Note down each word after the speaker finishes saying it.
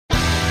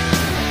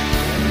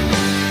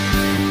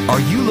Are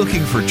you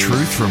looking for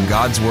truth from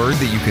God's Word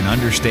that you can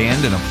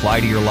understand and apply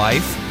to your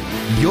life?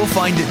 You'll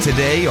find it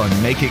today on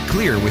Make It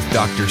Clear with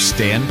Dr.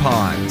 Stan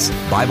Ponz,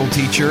 Bible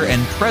teacher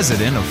and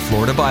president of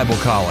Florida Bible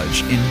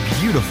College in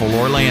beautiful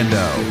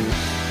Orlando.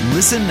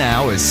 Listen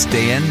now as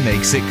Stan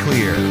makes it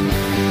clear.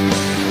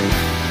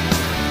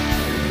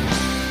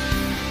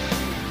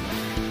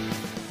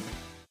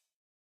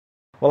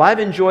 Well, I've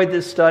enjoyed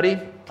this study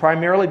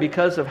primarily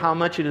because of how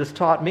much it has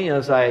taught me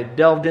as I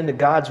delved into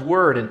God's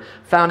Word and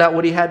found out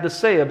what He had to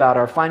say about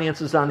our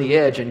finances on the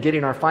edge and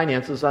getting our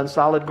finances on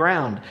solid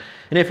ground.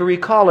 And if you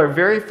recall, our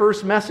very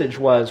first message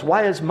was,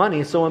 why is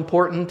money so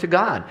important to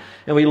God?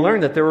 And we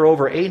learned that there were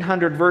over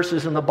 800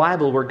 verses in the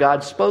Bible where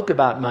God spoke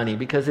about money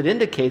because it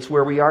indicates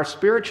where we are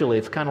spiritually.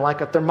 It's kind of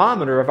like a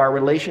thermometer of our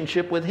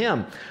relationship with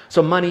Him.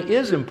 So money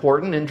is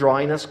important in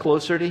drawing us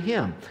closer to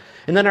Him.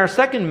 And then our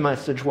second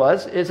message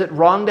was, is it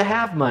wrong to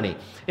have money?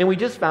 And we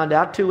just found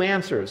out two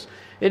answers.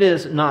 It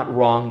is not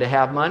wrong to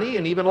have money,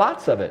 and even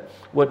lots of it.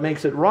 What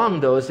makes it wrong,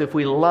 though, is if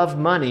we love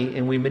money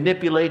and we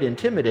manipulate,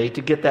 intimidate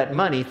to get that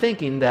money,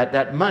 thinking that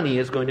that money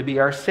is going to be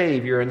our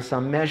savior in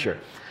some measure.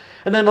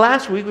 And then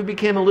last week we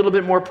became a little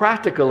bit more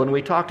practical, and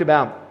we talked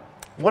about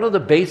what are the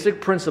basic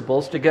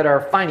principles to get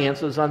our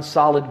finances on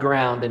solid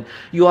ground? And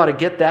you ought to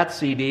get that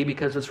CD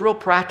because it's real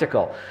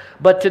practical.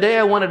 But today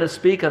I wanted to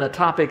speak on a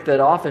topic that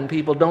often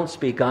people don't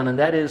speak on, and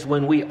that is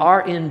when we are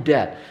in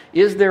debt.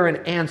 Is there an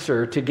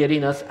answer to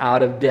getting us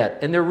out of debt?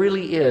 And there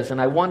really is. And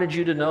I wanted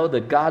you to know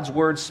that God's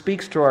Word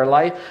speaks to our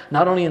life,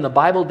 not only in the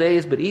Bible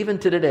days, but even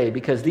to today,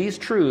 because these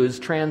truths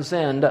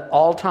transcend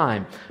all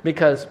time,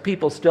 because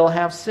people still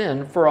have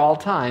sin for all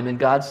time, and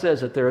God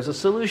says that there is a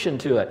solution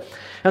to it.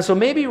 And so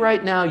maybe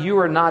right now you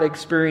are not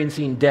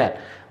experiencing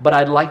debt, but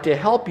I'd like to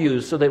help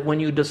you so that when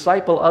you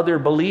disciple other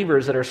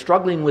believers that are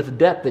struggling with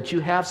debt, that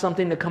you have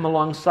something to come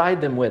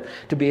alongside them with,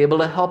 to be able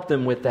to help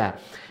them with that.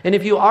 And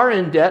if you are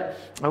in debt,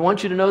 I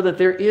want you to know that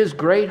there is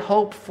great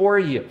hope for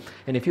you.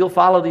 And if you'll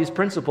follow these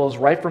principles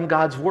right from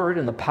God's Word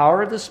and the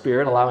power of the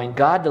Spirit, allowing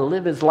God to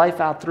live His life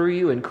out through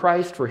you in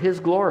Christ for His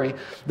glory,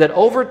 that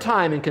over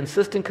time and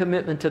consistent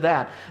commitment to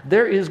that,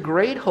 there is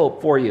great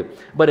hope for you.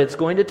 But it's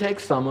going to take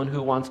someone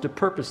who wants to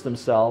purpose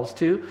themselves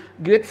to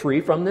get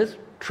free from this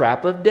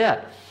trap of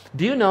debt.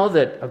 Do you know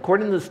that,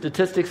 according to the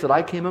statistics that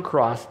I came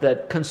across,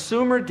 that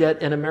consumer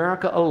debt in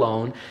America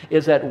alone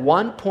is at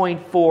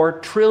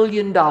 $1.4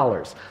 trillion?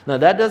 Now,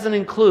 that doesn't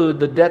include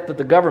the debt that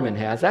the government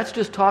has. That's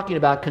just talking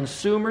about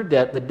consumer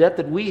debt, the debt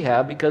that we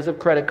have because of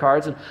credit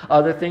cards and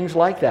other things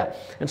like that.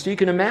 And so you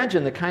can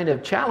imagine the kind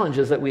of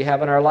challenges that we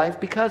have in our life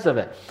because of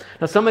it.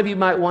 Now, some of you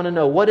might want to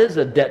know, what is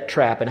a debt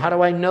trap, and how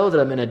do I know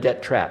that I'm in a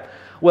debt trap?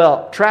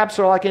 Well, traps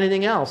are like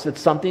anything else. It's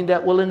something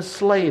that will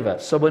enslave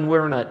us. So when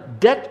we're in a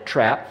debt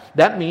trap,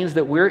 that means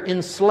that we're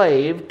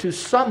enslaved to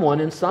someone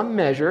in some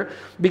measure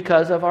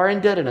because of our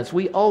indebtedness.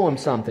 We owe them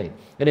something.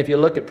 And if you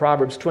look at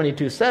Proverbs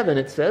 22:7,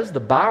 it says, the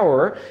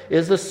borrower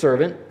is the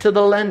servant to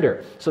the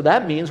lender. So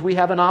that means we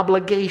have an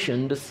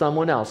obligation to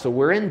someone else. So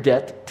we're in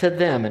debt to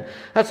them. And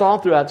that's all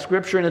throughout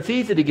Scripture, and it's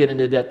easy to get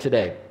into debt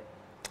today.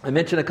 I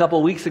mentioned a couple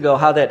of weeks ago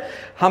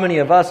how many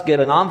of us get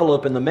an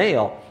envelope in the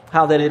mail,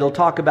 how that it'll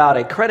talk about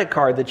a credit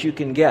card that you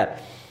can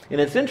get.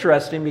 And it's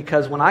interesting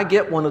because when I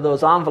get one of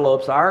those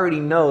envelopes, I already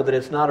know that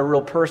it's not a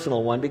real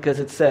personal one because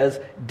it says,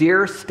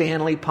 Dear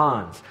Stanley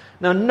Ponz.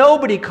 Now,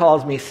 nobody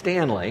calls me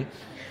Stanley,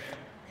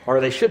 or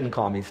they shouldn't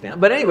call me Stanley.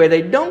 But anyway,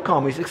 they don't call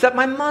me, except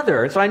my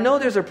mother. So I know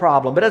there's a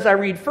problem. But as I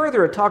read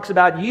further, it talks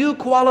about you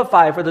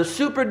qualify for the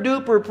super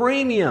duper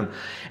premium.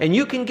 And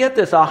you can get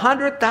this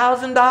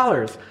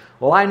 $100,000.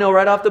 Well, I know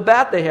right off the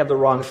bat they have the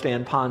wrong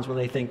Stan Ponz when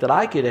they think that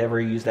I could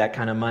ever use that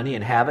kind of money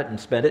and have it and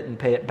spend it and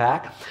pay it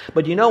back.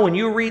 But you know, when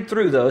you read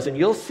through those, and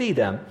you'll see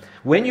them,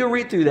 when you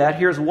read through that,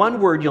 here's one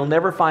word you'll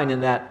never find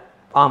in that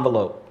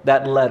envelope,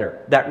 that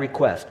letter, that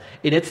request.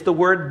 And it's the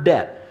word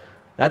debt.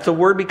 That's a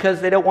word because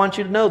they don't want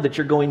you to know that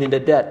you're going into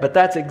debt. But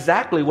that's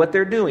exactly what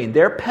they're doing.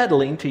 They're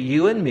peddling to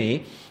you and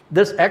me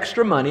this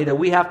extra money that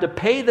we have to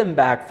pay them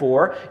back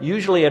for,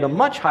 usually at a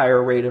much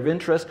higher rate of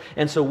interest,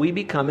 and so we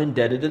become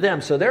indebted to them.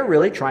 So they're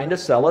really trying to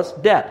sell us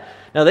debt.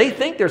 Now, they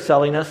think they're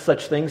selling us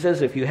such things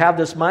as if you have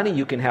this money,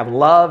 you can have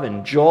love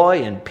and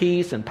joy and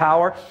peace and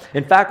power.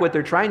 In fact, what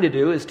they're trying to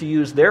do is to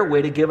use their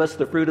way to give us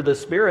the fruit of the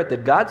Spirit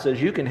that God says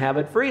you can have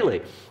it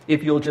freely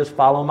if you'll just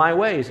follow my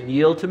ways and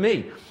yield to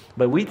me.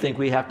 But we think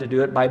we have to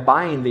do it by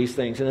buying these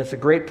things, and it's a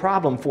great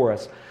problem for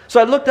us. So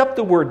I looked up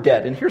the word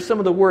debt, and here's some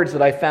of the words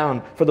that I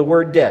found for the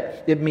word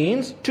debt. It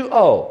means to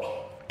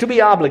owe, to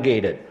be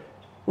obligated,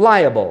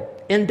 liable,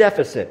 in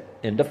deficit,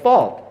 in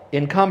default,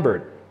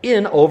 encumbered,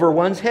 in over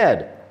one's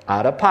head,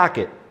 out of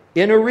pocket,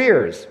 in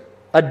arrears,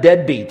 a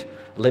deadbeat,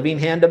 living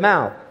hand to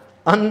mouth,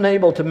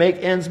 unable to make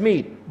ends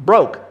meet,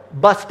 broke,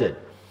 busted.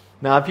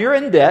 Now, if you're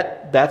in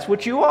debt, that's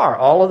what you are,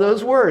 all of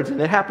those words, and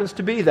it happens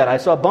to be that. I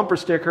saw a bumper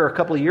sticker a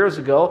couple of years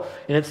ago,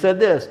 and it said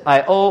this,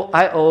 I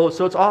owe,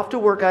 so it's off to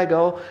work I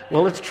go.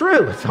 Well, it's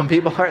true. Some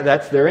people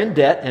they're in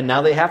debt, and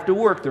now they have to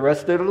work the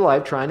rest of their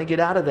life trying to get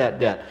out of that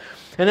debt.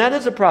 And that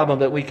is a problem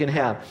that we can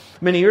have.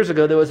 Many years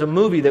ago, there was a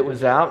movie that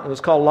was out. It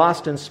was called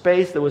Lost in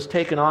Space, that was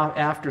taken off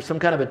after some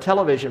kind of a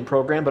television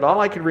program. But all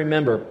I could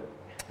remember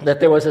that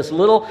there was this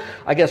little,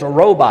 I guess, a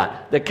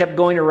robot that kept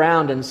going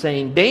around and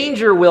saying,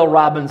 "Danger, Will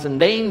Robinson,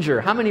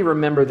 danger." How many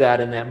remember that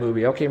in that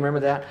movie? Okay, remember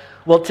that?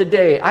 Well,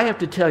 today, I have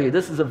to tell you,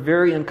 this is a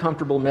very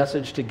uncomfortable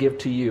message to give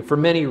to you for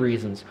many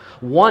reasons.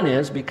 One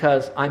is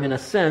because I'm, in a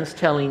sense,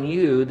 telling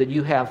you that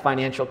you have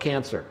financial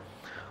cancer.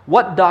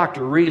 What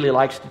doctor really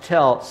likes to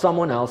tell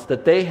someone else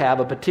that they have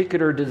a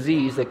particular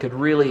disease that could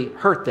really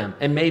hurt them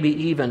and maybe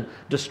even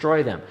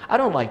destroy them? I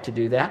don't like to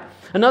do that.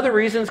 Another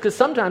reason is because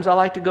sometimes I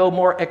like to go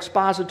more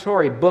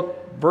expository,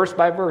 book verse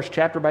by verse,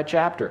 chapter by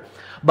chapter.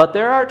 But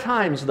there are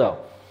times, though,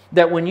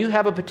 that when you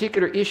have a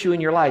particular issue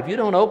in your life, you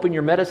don't open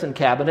your medicine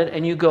cabinet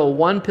and you go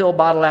one pill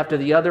bottle after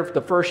the other,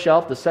 the first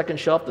shelf, the second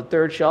shelf, the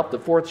third shelf, the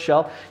fourth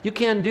shelf. You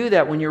can't do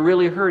that when you're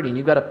really hurting.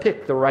 You've got to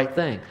pick the right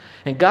thing.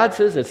 And God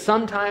says that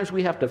sometimes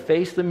we have to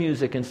face the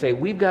music and say,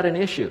 we've got an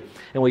issue.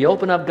 And we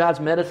open up God's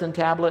medicine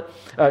cabinet,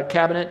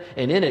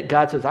 and in it,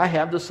 God says, I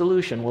have the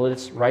solution. Well,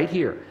 it's right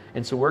here.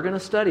 And so we're going to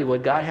study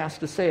what God has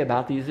to say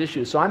about these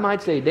issues. So I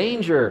might say,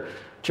 danger,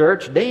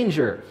 church,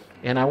 danger.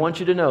 And I want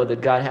you to know that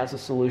God has a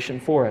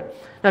solution for it.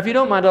 Now, if you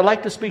don't mind, I'd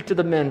like to speak to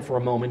the men for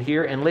a moment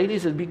here. And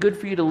ladies, it'd be good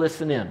for you to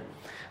listen in.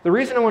 The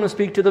reason I want to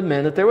speak to the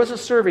men, that there was a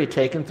survey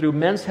taken through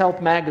Men's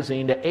Health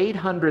magazine to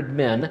 800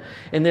 men.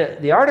 And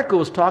the article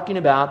was talking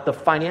about the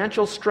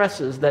financial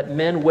stresses that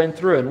men went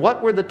through. And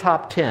what were the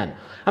top 10?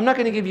 I'm not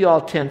going to give you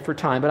all 10 for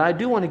time, but I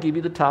do want to give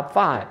you the top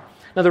 5.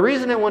 Now, the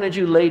reason I wanted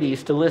you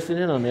ladies to listen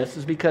in on this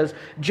is because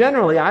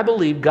generally I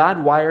believe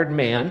God wired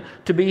man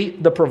to be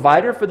the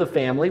provider for the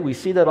family. We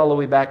see that all the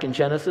way back in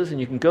Genesis, and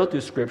you can go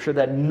through Scripture,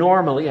 that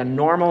normally a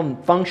normal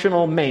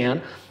functional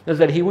man is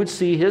that he would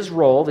see his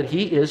role, that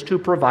he is to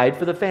provide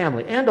for the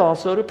family and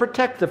also to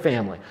protect the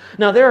family.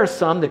 Now, there are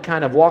some that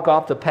kind of walk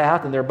off the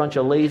path and they're a bunch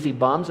of lazy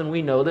bums, and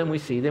we know them, we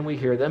see them, we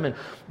hear them, and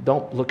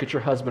don't look at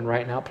your husband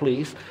right now,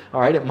 please.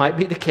 All right, it might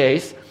be the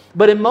case.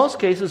 But in most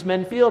cases,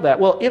 men feel that.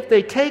 Well, if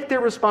they take their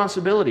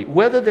responsibility,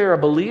 whether they're a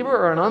believer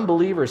or an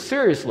unbeliever,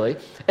 seriously,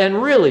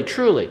 and really,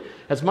 truly,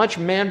 as much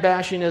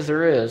man-bashing as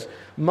there is,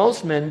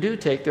 most men do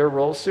take their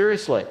role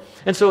seriously.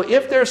 And so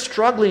if they're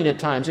struggling at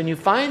times and you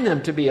find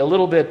them to be a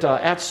little bit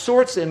at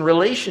sorts in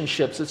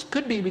relationships, it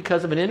could be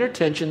because of an inner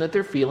tension that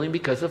they're feeling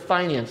because of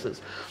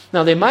finances.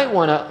 Now, they might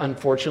want to,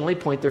 unfortunately,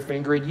 point their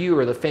finger at you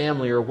or the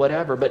family or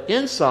whatever, but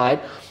inside,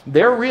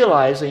 they're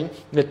realizing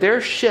that their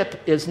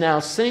ship is now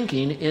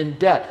sinking in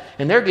debt,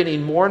 and they're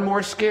getting more and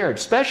more scared,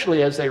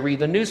 especially as they read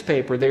the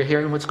newspaper. They're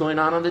hearing what's going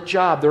on the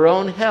job, their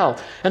own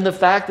health, and the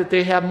fact that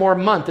they have more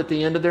month at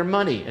the end of their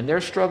money, and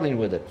they're struggling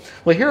with it.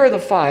 Well, here are the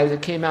 5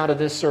 that came out of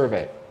this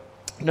survey.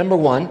 Number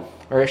 1,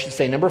 or I should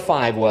say number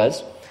 5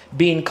 was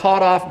being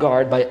caught off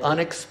guard by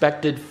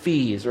unexpected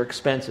fees or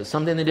expenses,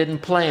 something they didn't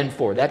plan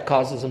for. That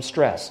causes them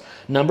stress.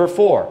 Number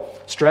 4,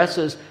 stress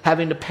is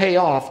having to pay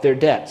off their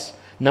debts.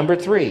 Number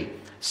 3,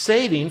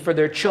 saving for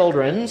their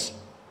children's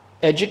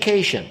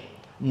education.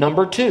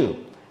 Number 2,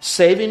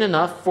 saving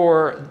enough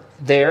for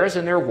theirs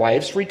and their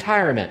wife's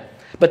retirement.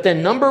 But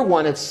then number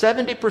 1, it's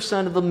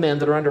 70% of the men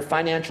that are under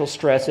financial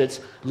stress,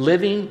 it's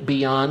living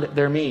beyond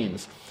their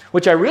means.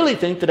 Which I really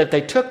think that if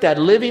they took that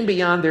living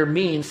beyond their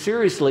means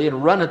seriously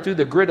and run it through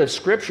the grid of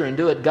Scripture and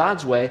do it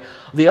God's way,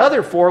 the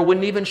other 4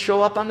 wouldn't even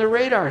show up on the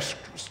radar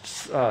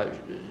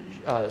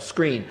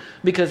screen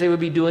because they would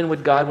be doing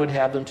what God would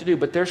have them to do.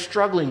 But they're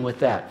struggling with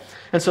that.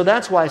 And so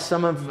that's why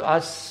some of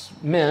us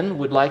men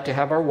would like to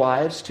have our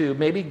wives to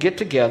maybe get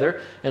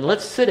together and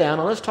let's sit down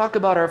and let's talk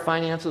about our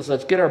finances.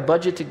 Let's get our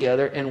budget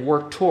together and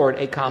work toward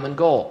a common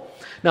goal.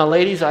 Now,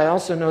 ladies, I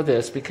also know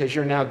this because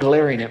you're now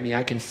glaring at me.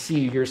 I can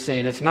see you're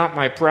saying, it's not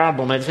my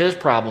problem, it's his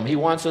problem. He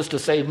wants us to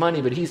save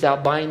money, but he's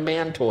out buying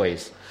man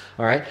toys.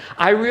 All right?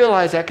 I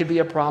realize that could be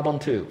a problem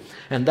too.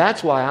 And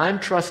that's why I'm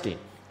trusting,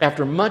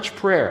 after much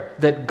prayer,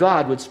 that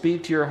God would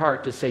speak to your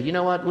heart to say, you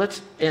know what,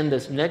 let's end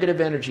this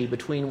negative energy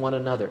between one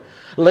another.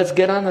 Let's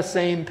get on the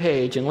same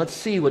page and let's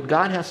see what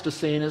God has to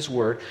say in His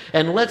Word.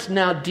 And let's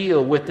now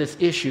deal with this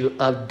issue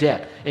of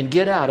debt and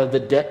get out of the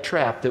debt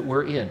trap that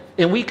we're in.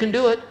 And we can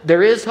do it.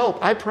 There is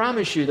hope. I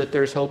promise you that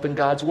there's hope in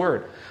God's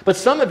Word. But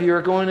some of you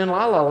are going in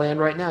la-la land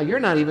right now. You're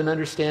not even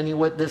understanding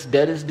what this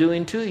debt is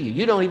doing to you.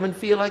 You don't even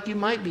feel like you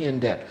might be in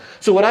debt.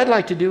 So what I'd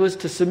like to do is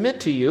to submit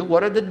to you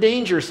what are the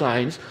danger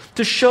signs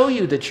to show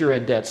you that you're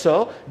in debt.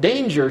 So,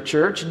 danger,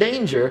 church,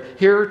 danger.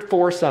 Here are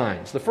 4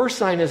 signs. The first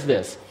sign is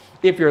this.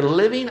 If you're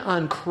living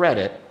on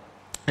credit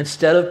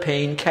instead of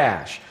paying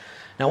cash.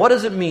 Now, what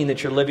does it mean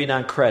that you're living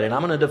on credit? I'm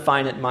going to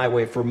define it my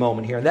way for a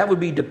moment here. And that would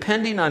be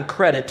depending on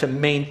credit to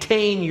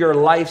maintain your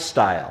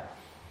lifestyle.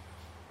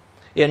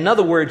 In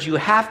other words, you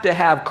have to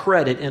have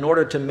credit in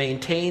order to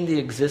maintain the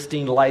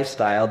existing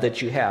lifestyle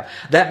that you have.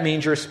 That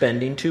means you're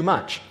spending too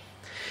much.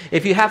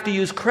 If you have to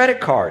use credit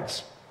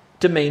cards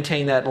to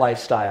maintain that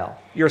lifestyle,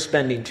 you're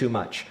spending too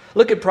much.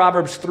 Look at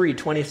Proverbs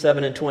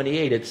 3:27 and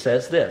 28. It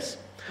says this,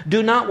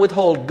 Do not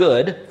withhold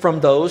good from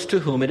those to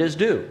whom it is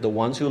due. The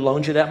ones who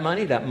loaned you that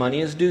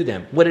money is due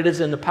them. When it is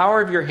in the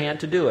power of your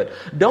hand to do it.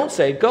 Don't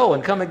say, go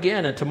and come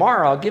again, and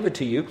tomorrow I'll give it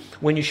to you,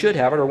 when you should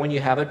have it or when you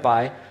have it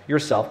by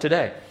yourself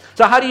today.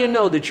 So how do you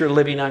know that you're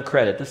living on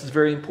credit? This is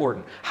very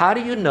important. How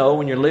do you know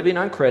when you're living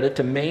on credit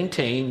to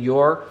maintain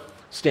your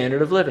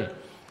standard of living?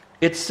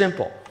 It's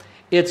simple.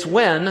 It's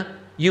when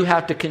you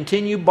have to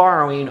continue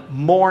borrowing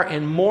more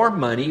and more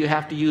money. You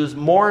have to use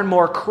more and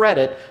more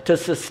credit to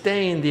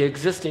sustain the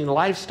existing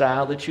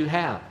lifestyle that you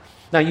have.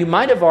 Now, you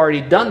might have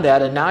already done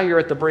that, and now you're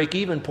at the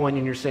break-even point,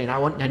 and you're saying,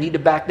 I need to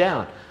back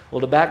down.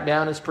 Well, to back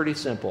down is pretty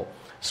simple.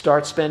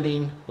 Start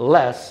spending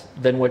less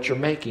than what you're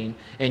making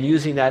and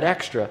using that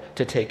extra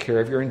to take care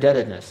of your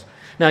indebtedness.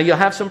 Now, you'll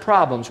have some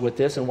problems with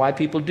this and why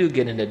people do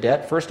get into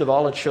debt. First of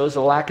all, it shows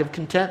a lack of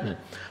contentment.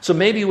 So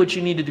maybe what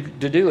you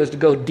need to do is to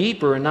go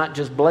deeper and not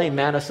just blame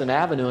Madison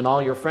Avenue and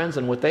all your friends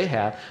and what they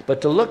have,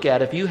 but to look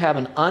at if you have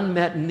an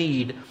unmet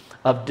need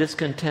of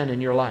discontent in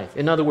your life.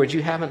 In other words,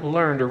 you haven't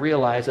learned to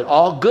realize that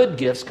all good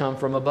gifts come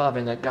from above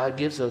and that God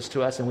gives those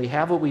to us, and we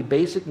have what we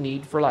basic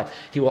need for life.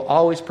 He will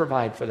always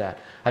provide for that.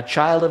 A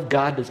child of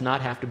God does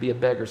not have to be a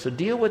beggar. So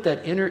deal with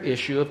that inner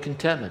issue of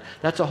contentment.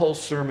 That's a whole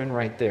sermon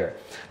right there.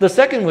 The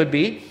second would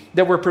be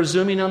that we're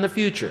presuming on the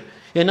future.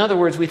 In other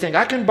words, we think,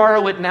 I can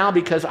borrow it now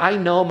because I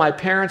know my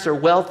parents are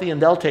wealthy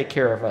and they'll take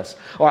care of us.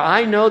 Or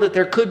I know that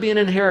there could be an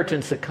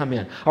inheritance that come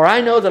in. Or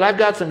I know that I've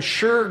got some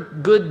sure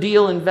good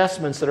deal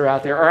investments that are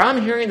out there. Or I'm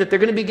hearing that they're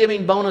going to be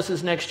giving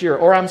bonuses next year.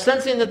 Or I'm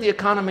sensing that the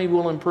economy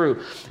will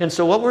improve. And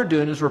so what we're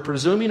doing is we're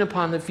presuming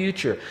upon the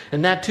future.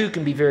 And that too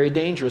can be very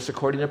dangerous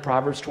according to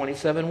Proverbs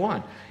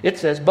 27:1. It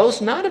says,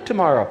 boast not of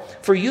tomorrow,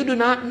 for you do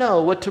not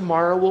know what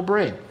tomorrow will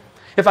bring.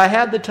 If I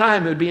had the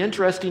time, it would be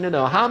interesting to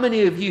know how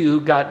many of you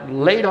got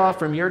laid off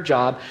from your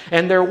job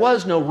and there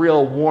was no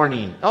real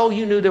warning. Oh,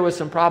 you knew there was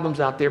some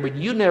problems out there, but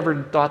you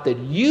never thought that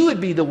you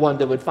would be the one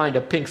that would find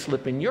a pink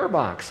slip in your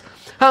box.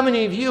 How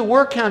many of you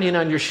were counting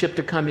on your ship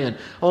to come in,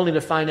 only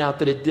to find out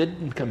that it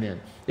didn't come in?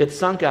 It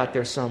sunk out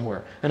there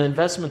somewhere, an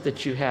investment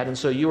that you had, and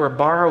so you are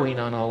borrowing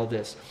on all of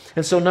this.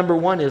 And so number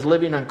one is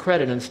living on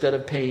credit instead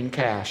of paying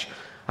cash.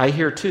 I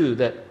hear, too,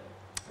 that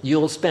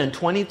you'll spend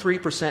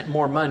 23%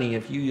 more money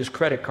if you use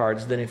credit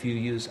cards than if you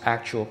use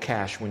actual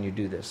cash when you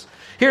do this.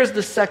 Here's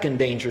the second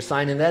danger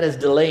sign, and that is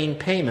delaying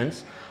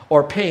payments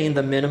or paying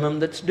the minimum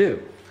that's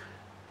due.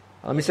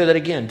 Let me say that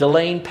again.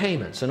 Delaying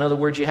payments. In other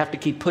words, you have to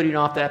keep putting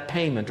off that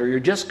payment, or you're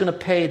just going to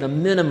pay the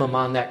minimum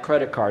on that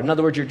credit card. In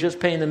other words, you're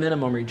just paying the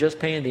minimum, or you're just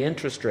paying the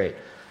interest rate.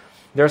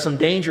 There are some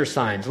danger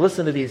signs.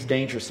 Listen to these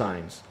danger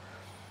signs.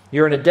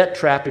 You're in a debt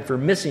trap if you're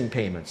missing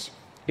payments,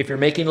 if you're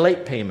making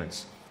late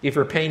payments, if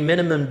you're paying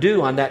minimum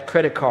due on that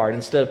credit card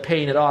instead of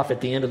paying it off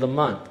at the end of the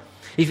month,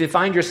 if you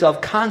find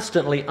yourself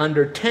constantly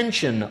under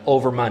tension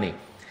over money,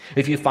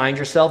 if you find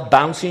yourself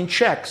bouncing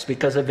checks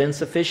because of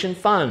insufficient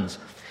funds,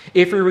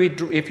 if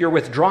you're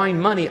withdrawing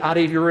money out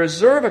of your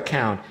reserve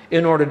account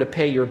in order to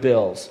pay your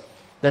bills,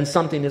 then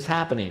something is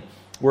happening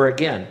where,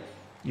 again,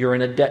 you're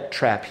in a debt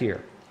trap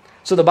here.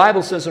 So the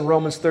Bible says in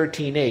Romans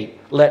 13:8,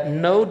 let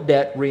no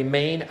debt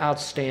remain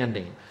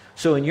outstanding.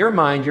 So in your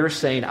mind, you're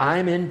saying,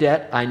 I'm in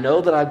debt. I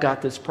know that I've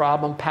got this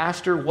problem.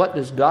 Pastor, what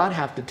does God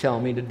have to tell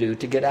me to do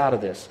to get out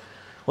of this?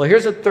 Well,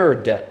 here's a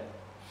third debt.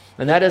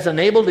 And that is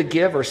unable to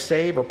give or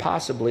save, or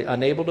possibly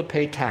unable to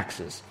pay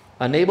taxes.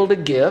 Unable to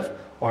give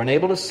or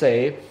unable to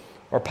save,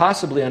 or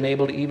possibly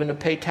unable to even to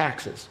pay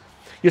taxes.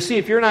 You see,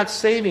 if you're not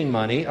saving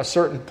money, a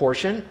certain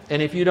portion,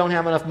 and if you don't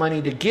have enough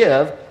money to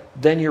give,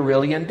 then you're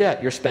really in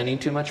debt. You're spending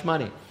too much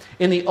money.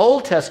 In the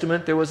Old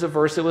Testament, there was a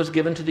verse that was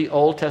given to the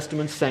Old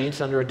Testament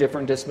saints under a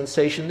different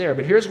dispensation there.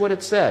 But here's what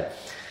it said.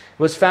 It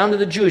was found to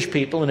the Jewish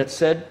people, and it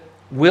said,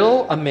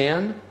 will a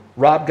man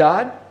rob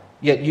God?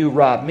 Yet you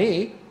rob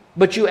me.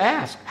 But you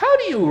ask, how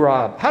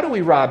do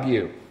we rob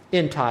you?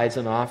 In tithes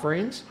and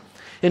offerings.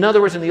 In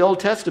other words, in the Old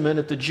Testament,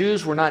 if the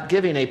Jews were not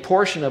giving a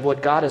portion of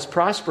what God has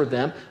prospered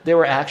them, they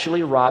were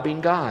actually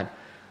robbing God.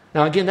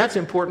 Now, again, that's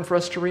important for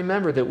us to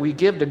remember, that we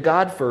give to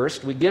God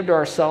first, we give to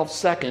ourselves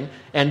second,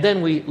 and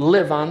then we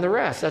live on the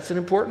rest. That's an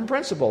important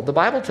principle. The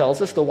Bible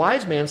tells us the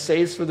wise man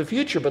saves for the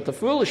future, but the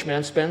foolish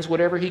man spends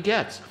whatever he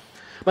gets.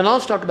 But now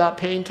let's talk about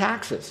paying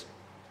taxes.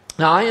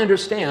 Now, I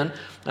understand,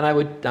 and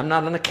I'm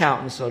not an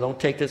accountant, so don't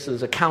take this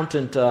as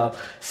accountant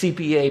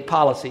CPA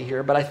policy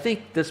here, but I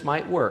think this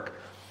might work.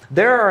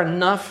 There are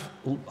enough...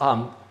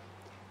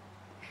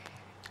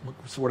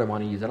 what's the word I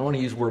want to use? I don't want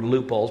to use the word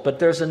loopholes, but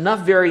there's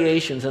enough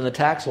variations in the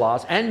tax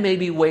laws and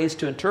maybe ways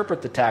to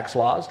interpret the tax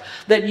laws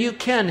that you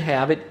can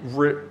have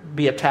it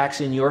be a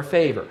tax in your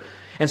favor.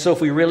 And so if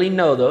we really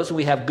know those,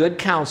 we have good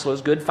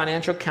counselors, good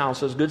financial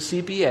counselors, good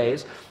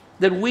CPAs,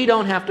 that we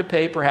don't have to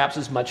pay perhaps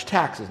as much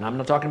taxes. And I'm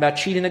not talking about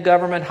cheating the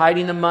government,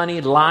 hiding the money,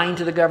 lying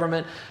to the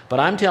government, but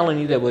I'm telling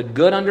you that with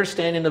good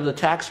understanding of the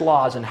tax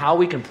laws and how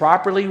we can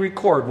properly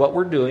record what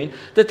we're doing,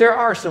 that there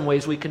are some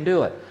ways we can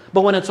do it.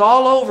 But when it's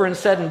all over and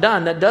said and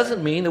done, that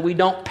doesn't mean that we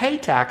don't pay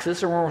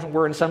taxes or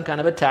we're in some kind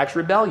of a tax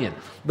rebellion.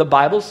 The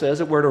Bible says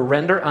that we're to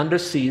render unto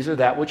Caesar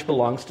that which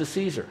belongs to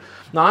Caesar.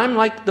 Now, I'm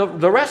like the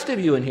rest of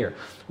you in here.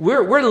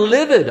 We're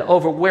livid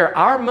over where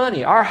our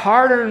money, our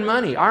hard-earned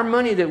money, our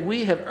money that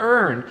we have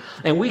earned,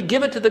 and we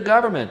give it to the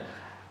government,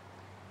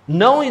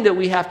 knowing that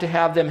we have to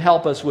have them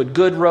help us with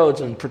good roads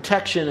and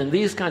protection and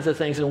these kinds of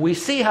things. And we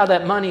see how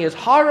that money is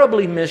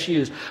horribly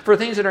misused for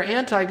things that are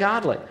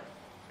anti-godly.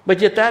 But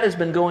yet that has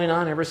been going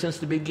on ever since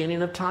the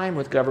beginning of time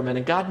with government,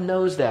 and God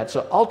knows that.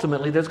 So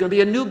ultimately there's going to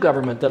be a new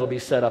government that will be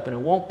set up, and it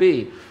won't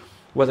be,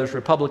 whether it's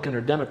Republican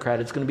or Democrat,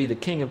 it's going to be the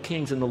King of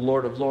Kings and the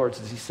Lord of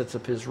Lords as he sets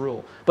up his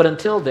rule. But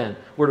until then,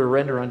 we're to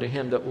render unto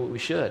him that what we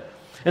should.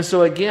 And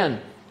so again,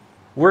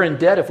 we're in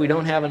debt if we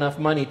don't have enough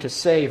money to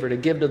save or to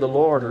give to the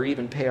Lord or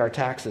even pay our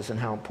taxes, and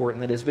how important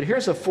that is. But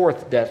here's a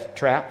fourth debt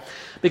trap,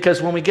 because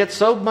when we get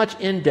so much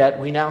in debt,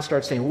 we now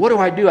start saying, what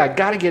do? I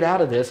got to get out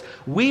of this.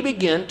 We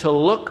begin to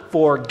look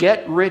for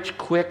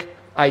get-rich-quick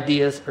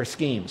ideas or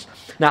schemes.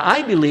 Now,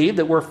 I believe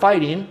that we're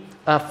fighting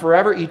a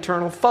forever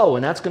eternal foe,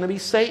 and that's going to be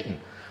Satan.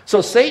 So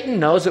Satan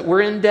knows that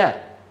we're in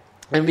debt.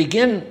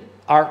 And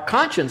our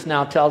conscience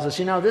now tells us,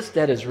 this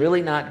debt is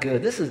really not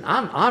good.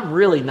 I'm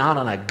really not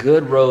on a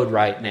good road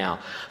right now.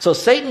 So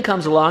Satan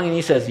comes along and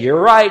he says,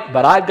 you're right,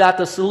 but I've got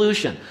the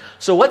solution.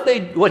 So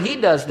what he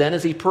does then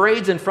is he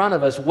parades in front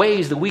of us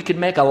ways that we could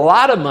make a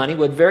lot of money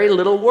with very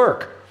little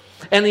work.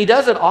 And he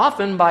does it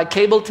often by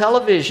cable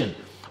television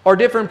or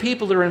different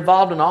people that are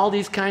involved in all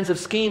these kinds of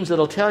schemes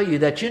that'll tell you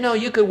that,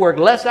 you could work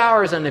less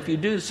hours, and if you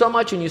do so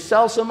much and you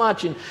sell so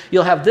much, and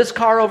you'll have this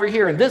car over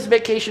here and this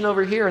vacation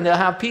over here, and they'll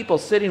have people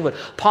sitting with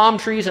palm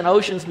trees and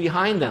oceans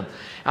behind them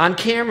on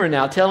camera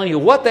now telling you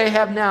what they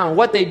have now and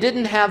what they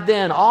didn't have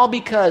then, all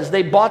because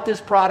they bought this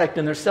product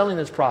and they're selling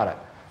this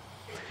product.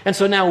 And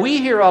so now we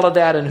hear all of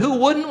that, and who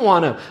wouldn't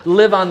want to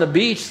live on the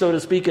beach, so to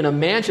speak, in a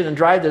mansion and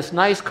drive this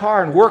nice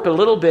car and work a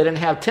little bit and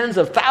have tens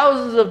of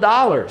thousands of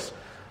dollars?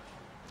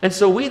 And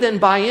so we then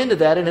buy into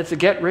that, and it's a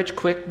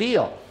get-rich-quick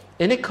deal.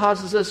 And it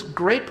causes us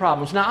great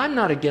problems. Now, I'm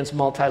not against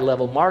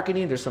multi-level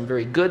marketing. There's some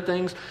very good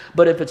things.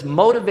 But if it's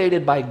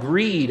motivated by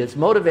greed, it's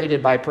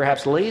motivated by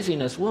perhaps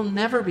laziness, we'll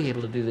never be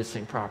able to do this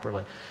thing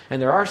properly. And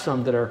there are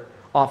some that are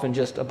often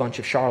just a bunch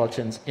of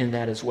charlatans in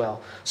that as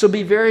well. So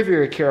be very,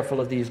 very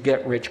careful of these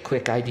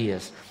get-rich-quick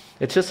ideas.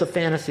 It's just a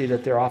fantasy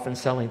that they're often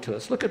selling to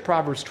us. Look at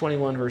Proverbs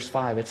 21, verse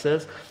 5. It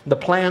says, the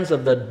plans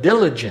of the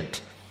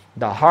diligent,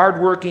 the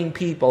hard-working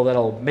people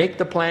that'll make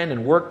the plan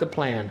and work the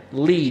plan,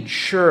 lead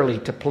surely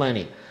to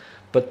plenty.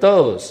 But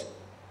those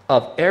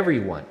of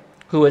everyone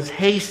who is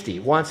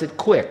hasty, wants it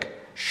quick,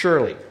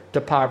 surely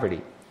to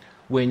poverty.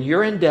 When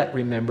you're in debt,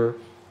 remember,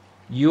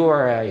 you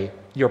are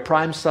your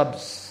prime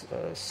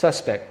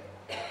subject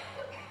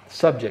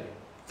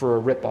for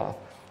a ripoff.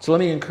 So let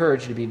me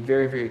encourage you to be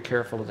very, very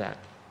careful of that.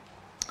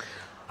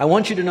 I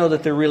want you to know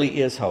that there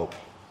really is hope.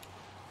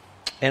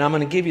 And I'm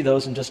going to give you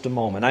those in just a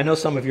moment. I know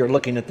some of you are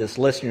looking at this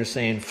list and you're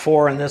saying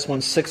 4 on this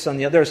one, 6 on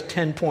the other. There's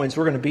 10 points.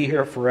 We're going to be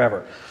here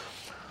forever.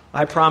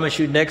 I promise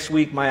you next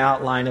week my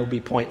outline will be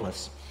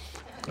pointless.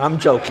 I'm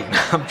joking.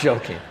 I'm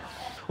joking.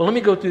 Well, let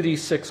me go through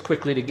these 6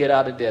 quickly to get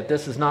out of debt.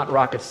 This is not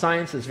rocket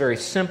science. It's very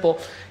simple.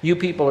 You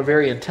people are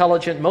very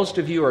intelligent. Most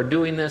of you are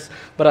doing this,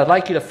 but I'd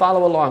like you to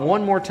follow along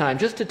one more time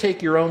just to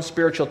take your own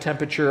spiritual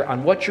temperature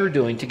on what you're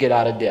doing to get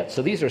out of debt.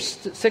 So these are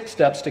 6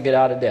 steps to get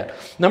out of debt.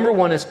 Number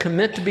 1 is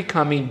commit to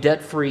becoming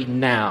debt-free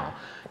now.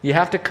 You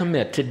have to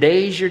commit.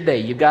 Today's your day.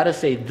 You've got to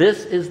say,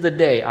 this is the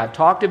day. I've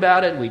talked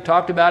about it. We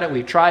talked about it.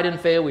 We tried and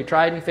failed. We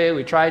tried and failed.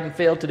 We tried and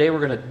failed. Today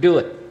we're going to do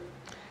it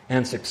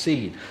and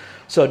succeed.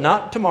 So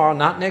not tomorrow,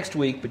 not next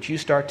week, but you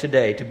start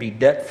today to be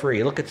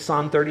debt-free. Look at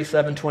Psalm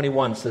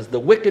 37:21. It says, the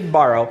wicked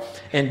borrow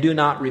and do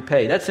not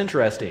repay. That's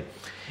interesting.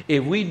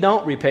 If we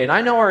don't repay, and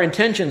I know our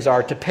intentions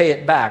are to pay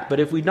it back,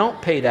 but if we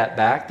don't pay that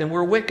back, then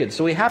we're wicked.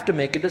 So we have to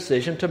make a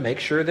decision to make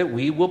sure that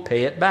we will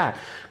pay it back,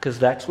 because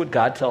that's what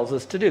God tells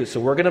us to do. So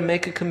we're going to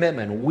make a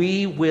commitment.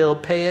 We will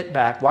pay it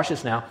back. Watch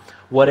this now.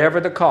 Whatever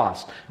the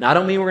cost. Now, I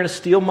don't mean we're going to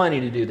steal money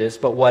to do this,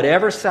 but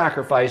whatever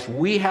sacrifice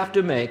we have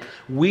to make,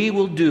 we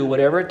will do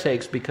whatever it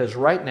takes, because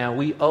right now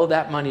we owe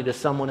that money to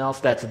someone else.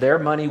 That's their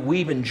money.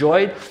 We've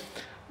enjoyed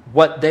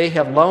what they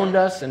have loaned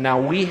us, and now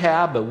we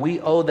have, but we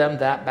owe them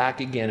that back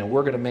again, and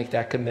we're going to make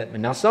that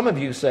commitment. Now, some of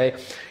you say,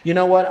 you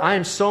know what, I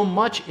am so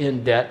much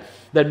in debt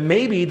that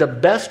maybe the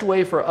best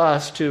way for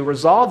us to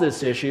resolve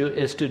this issue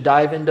is to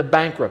dive into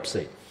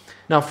bankruptcy.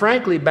 Now,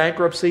 frankly,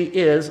 bankruptcy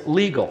is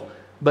legal,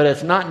 but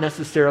it's not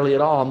necessarily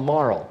at all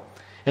moral.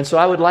 And so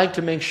I would like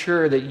to make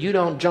sure that you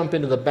don't jump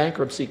into the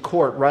bankruptcy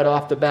court right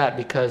off the bat,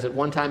 because at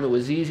one time it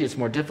was easy, it's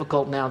more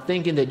difficult now,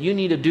 thinking that you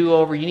need a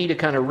do-over, you need to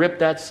kind of rip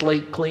that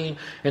slate clean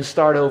and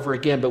start over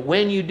again. But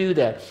when you do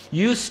that,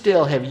 you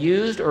still have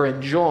used or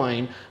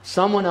enjoyed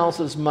someone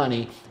else's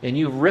money, and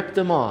you rip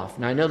them off.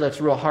 Now, I know that's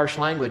real harsh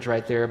language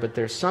right there, but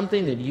there's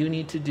something that you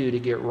need to do to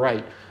get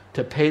right,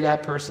 to pay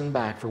that person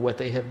back for what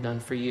they have done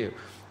for you.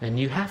 And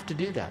you have to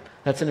do that.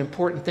 That's an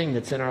important thing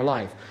that's in our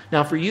life.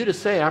 Now, for you to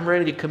say, I'm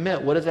ready to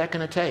commit, what is that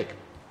going to take?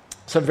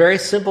 Some very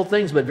simple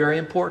things, but very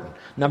important.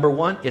 Number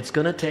one, it's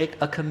going to take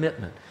a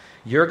commitment.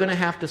 You're going to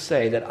have to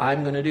say that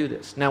I'm going to do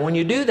this. Now, when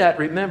you do that,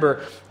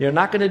 remember, you're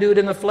not going to do it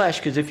in the flesh,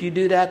 because if you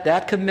do that,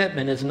 that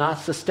commitment is not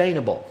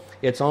sustainable.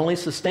 It's only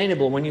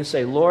sustainable when you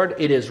say, Lord,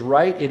 it is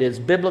right, it is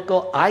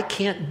biblical, I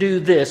can't do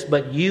this,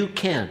 but you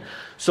can.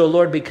 So,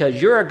 Lord, because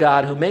you're a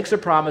God who makes a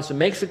promise and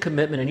makes a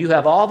commitment, and you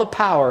have all the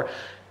power,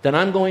 then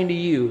I'm going to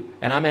you,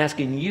 and I'm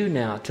asking you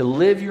now to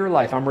live your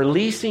life. I'm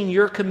releasing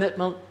your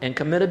commitment and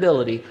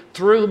committability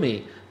through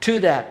me to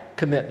that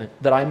commitment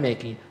that I'm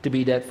making to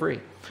be debt-free.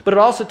 But it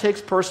also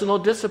takes personal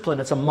discipline.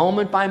 It's a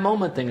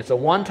moment-by-moment thing. It's a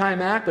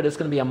one-time act, but it's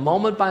going to be a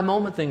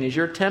moment-by-moment thing as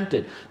you're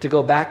tempted to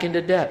go back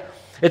into debt.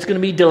 It's going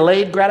to be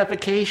delayed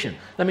gratification.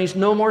 That means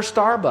no more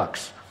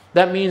Starbucks.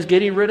 That means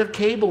getting rid of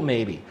cable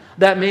maybe.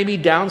 That may be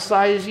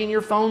downsizing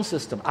your phone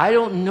system. I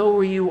don't know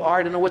where you are.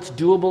 I don't know what's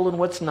doable and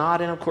what's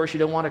not. And of course, you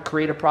don't want to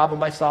create a problem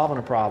by solving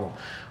a problem.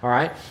 All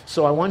right?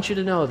 So I want you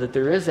to know that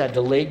there is that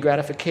delayed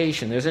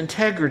gratification. There's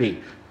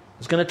integrity.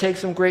 It's going to take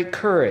some great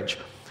courage.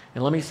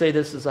 And let me say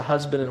this as a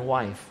husband and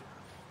wife.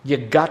 You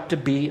got to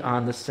be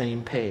on the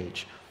same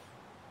page.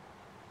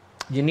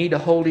 You need to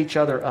hold each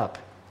other up.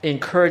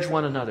 Encourage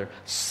one another.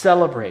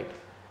 Celebrate.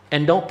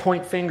 And don't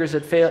point fingers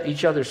at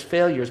each other's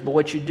failures, but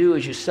what you do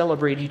is you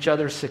celebrate each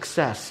other's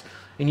success.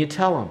 And you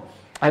tell them,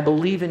 I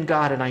believe in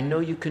God and I know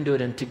you can do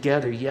it. And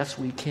together, yes,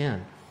 we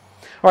can.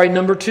 All right,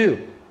 number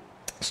 2,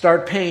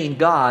 start paying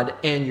God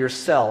and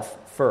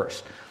yourself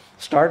first.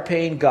 Start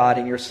paying God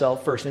and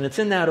yourself first. And it's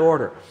in that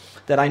order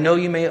that I know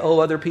you may owe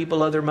other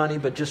people other money,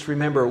 but just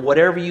remember,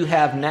 whatever you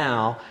have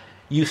now,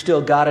 you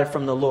still got it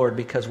from the Lord,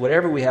 because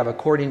whatever we have,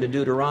 according to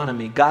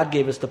Deuteronomy, God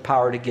gave us the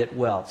power to get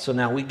wealth. So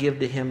now we give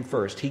to Him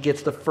first. He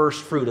gets the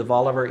first fruit of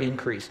all of our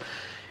increase.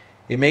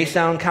 It may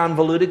sound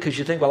convoluted because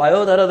you think, well, I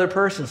owe that other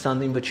person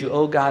something, but you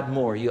owe God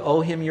more. You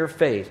owe Him your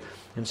faith.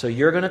 And so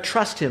you're going to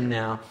trust Him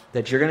now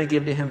that you're going to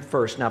give to Him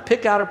first. Now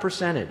pick out a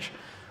percentage.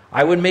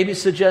 I would maybe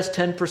suggest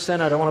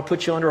 10%. I don't want to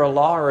put you under a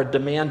law or a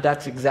demand.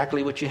 That's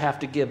exactly what you have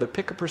to give, but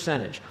pick a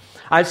percentage.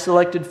 I've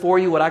selected for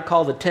you what I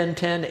call the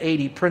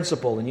 10-10-80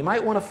 principle, and you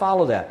might want to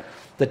follow that.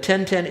 The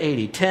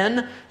 10-10-80.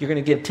 10, you're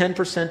going to give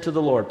 10% to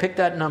the Lord. Pick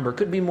that number.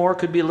 Could be more,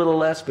 could be a little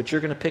less, but you're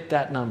going to pick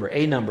that number,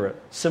 a number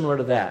similar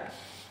to that.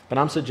 But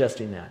I'm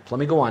suggesting that. So let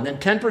me go on. Then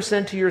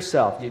 10% to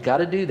yourself. You've got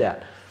to do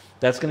that.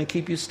 That's going to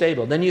keep you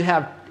stable. Then you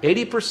have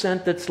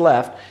 80% that's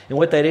left, and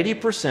with that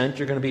 80%,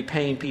 you're going to be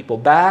paying people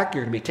back.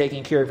 You're going to be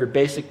taking care of your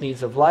basic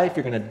needs of life.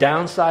 You're going to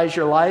downsize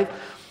your life.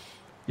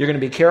 You're going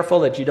to be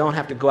careful that you don't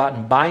have to go out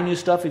and buy new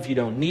stuff if you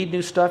don't need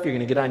new stuff. You're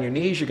going to get on your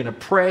knees. You're going to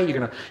pray. You're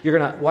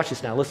going to watch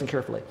this now. Listen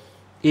carefully.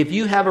 If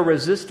you have a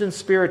resistant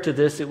spirit to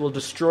this, it will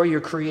destroy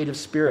your creative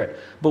spirit.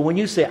 But when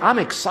you say, I'm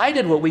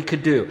excited what we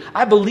could do,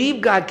 I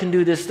believe God can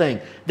do this thing,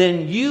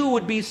 then you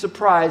would be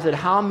surprised at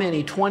how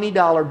many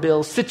 $20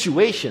 bill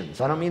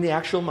situations, I don't mean the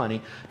actual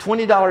money,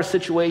 $20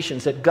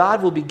 situations that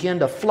God will begin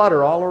to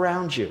flutter all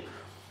around you.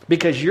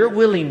 Because you're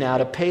willing now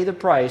to pay the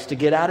price to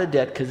get out of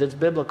debt because it's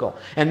biblical.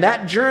 And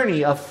that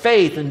journey of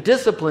faith and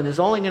discipline is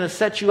only going to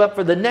set you up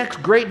for the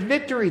next great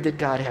victory that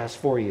God has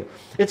for you.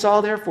 It's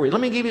all there for you.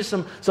 Let me give you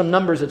some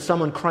numbers that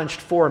someone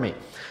crunched for me.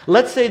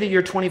 Let's say that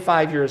you're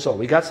 25 years old.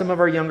 We got some of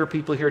our younger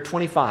people here,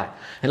 25.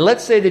 And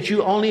let's say that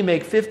you only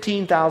make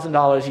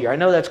 $15,000 a year. I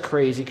know that's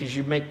crazy because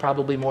you make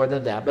probably more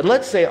than that. But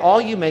let's say all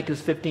you make is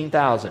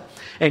 $15,000.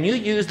 And you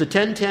use the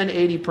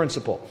 10-10-80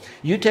 principle.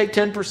 You take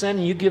 10%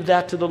 and you give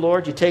that to the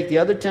Lord. You take the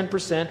other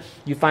 10%.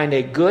 You find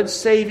a good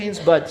savings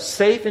but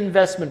safe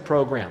investment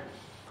program.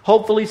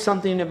 Hopefully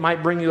something that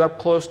might bring you up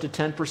close to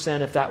 10%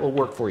 if that will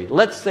work for you.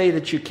 Let's say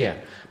that you can.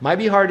 Might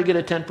be hard to get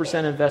a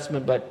 10%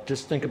 investment, but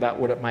just think about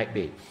what it might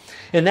be.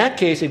 In that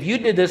case, if you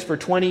did this for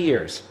 20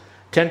 years,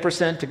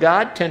 10% to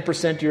God,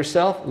 10% to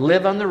yourself,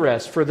 live on the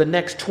rest for the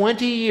next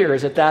 20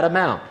 years at that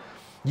amount,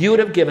 you would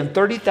have given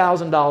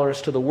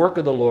 $30,000 to the work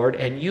of the Lord,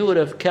 and you would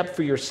have kept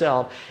for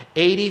yourself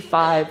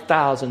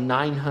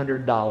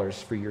 $85,900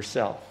 for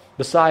yourself,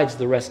 besides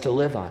the rest to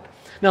live on.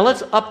 Now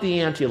let's up the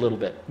ante a little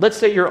bit. Let's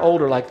say you're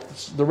older like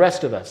the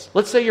rest of us.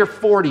 Let's say you're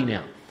 40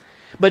 now.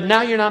 But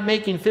now you're not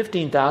making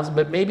 $15,000,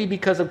 but maybe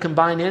because of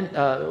combined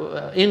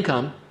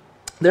income,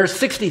 there's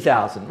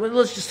 $60,000.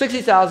 Well,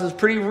 $60,000 is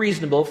pretty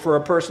reasonable for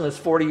a person that's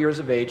 40 years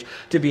of age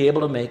to be able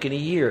to make in a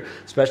year,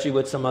 especially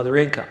with some other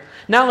income.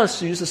 Now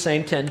let's use the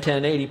same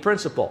 10-10-80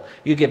 principle.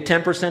 You give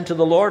 10% to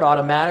the Lord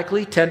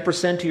automatically,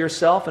 10% to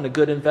yourself in a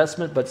good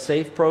investment but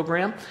safe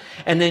program,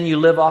 and then you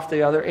live off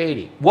the other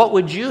 80. What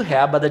would you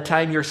have by the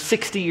time you're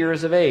 60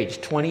 years of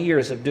age, 20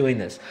 years of doing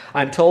this?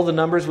 I'm told the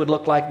numbers would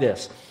look like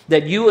this,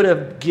 that you would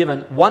have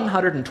given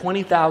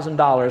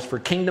 $120,000 for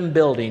kingdom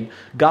building,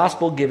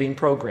 gospel giving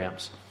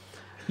programs.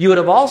 You would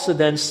have also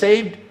then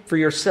saved for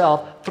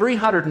yourself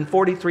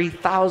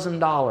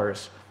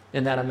 $343,000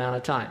 in that amount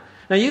of time.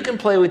 Now you can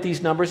play with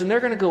these numbers and they're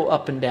going to go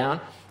up and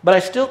down, but I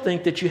still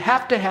think that you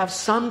have to have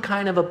some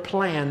kind of a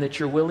plan that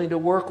you're willing to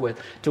work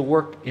with to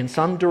work in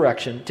some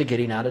direction to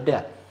getting out of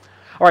debt.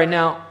 All right,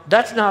 now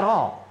that's not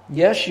all.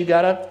 Yes, you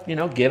got to,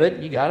 give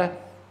it, you got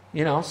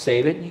to,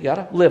 save it, you got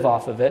to live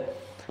off of it.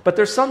 But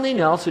there's something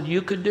else that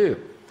you could do.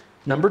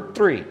 Number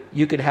 3,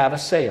 you could have a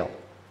sale.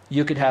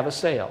 You could have a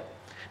sale.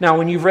 Now,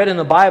 when you've read in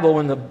the Bible,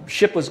 when the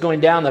ship was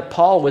going down that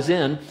Paul was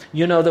in,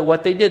 you know that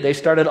what they did, they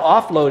started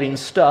offloading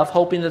stuff,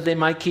 hoping that they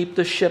might keep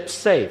the ship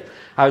safe.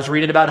 I was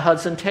reading about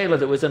Hudson Taylor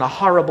that was in a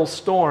horrible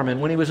storm,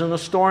 and when he was in the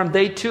storm,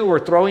 they too were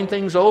throwing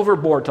things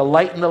overboard to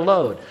lighten the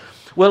load.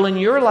 Well, in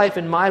your life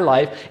and my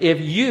life,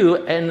 if you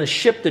and the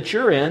ship that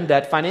you're in,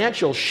 that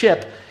financial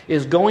ship,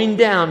 is going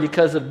down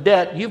because of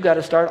debt, you've got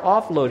to start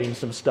offloading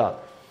some stuff.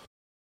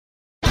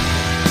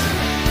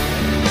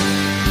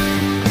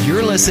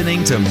 You're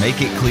listening to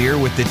Make It Clear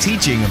with the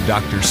teaching of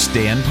Dr.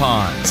 Stan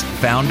Ponz,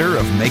 founder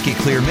of Make It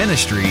Clear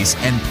Ministries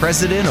and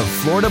president of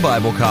Florida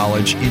Bible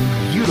College in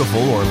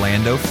beautiful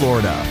Orlando,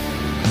 Florida.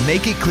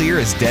 Make It Clear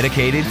is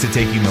dedicated to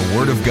taking the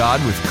Word of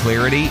God with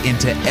clarity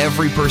into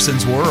every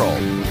person's world.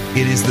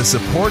 It is the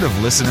support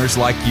of listeners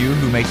like you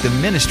who make the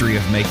ministry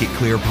of Make It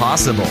Clear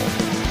possible.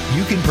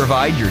 You can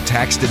provide your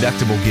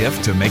tax-deductible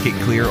gift to Make It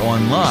Clear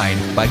online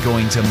by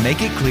going to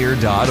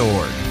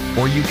makeitclear.org.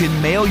 Or you can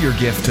mail your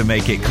gift to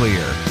Make It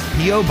Clear,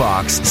 P.O.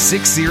 Box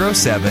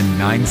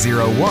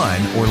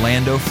 607901,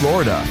 Orlando,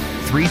 Florida,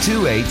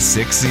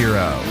 32860.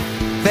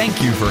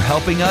 Thank you for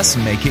helping us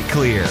make it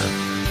clear.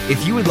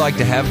 If you would like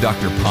to have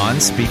Dr.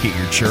 Ponz speak at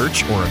your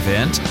church or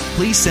event,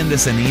 please send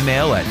us an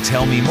email at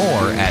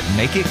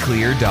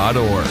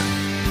tellmemore@makeitclear.org.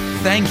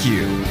 Thank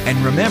you,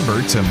 and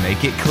remember to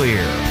make it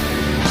clear.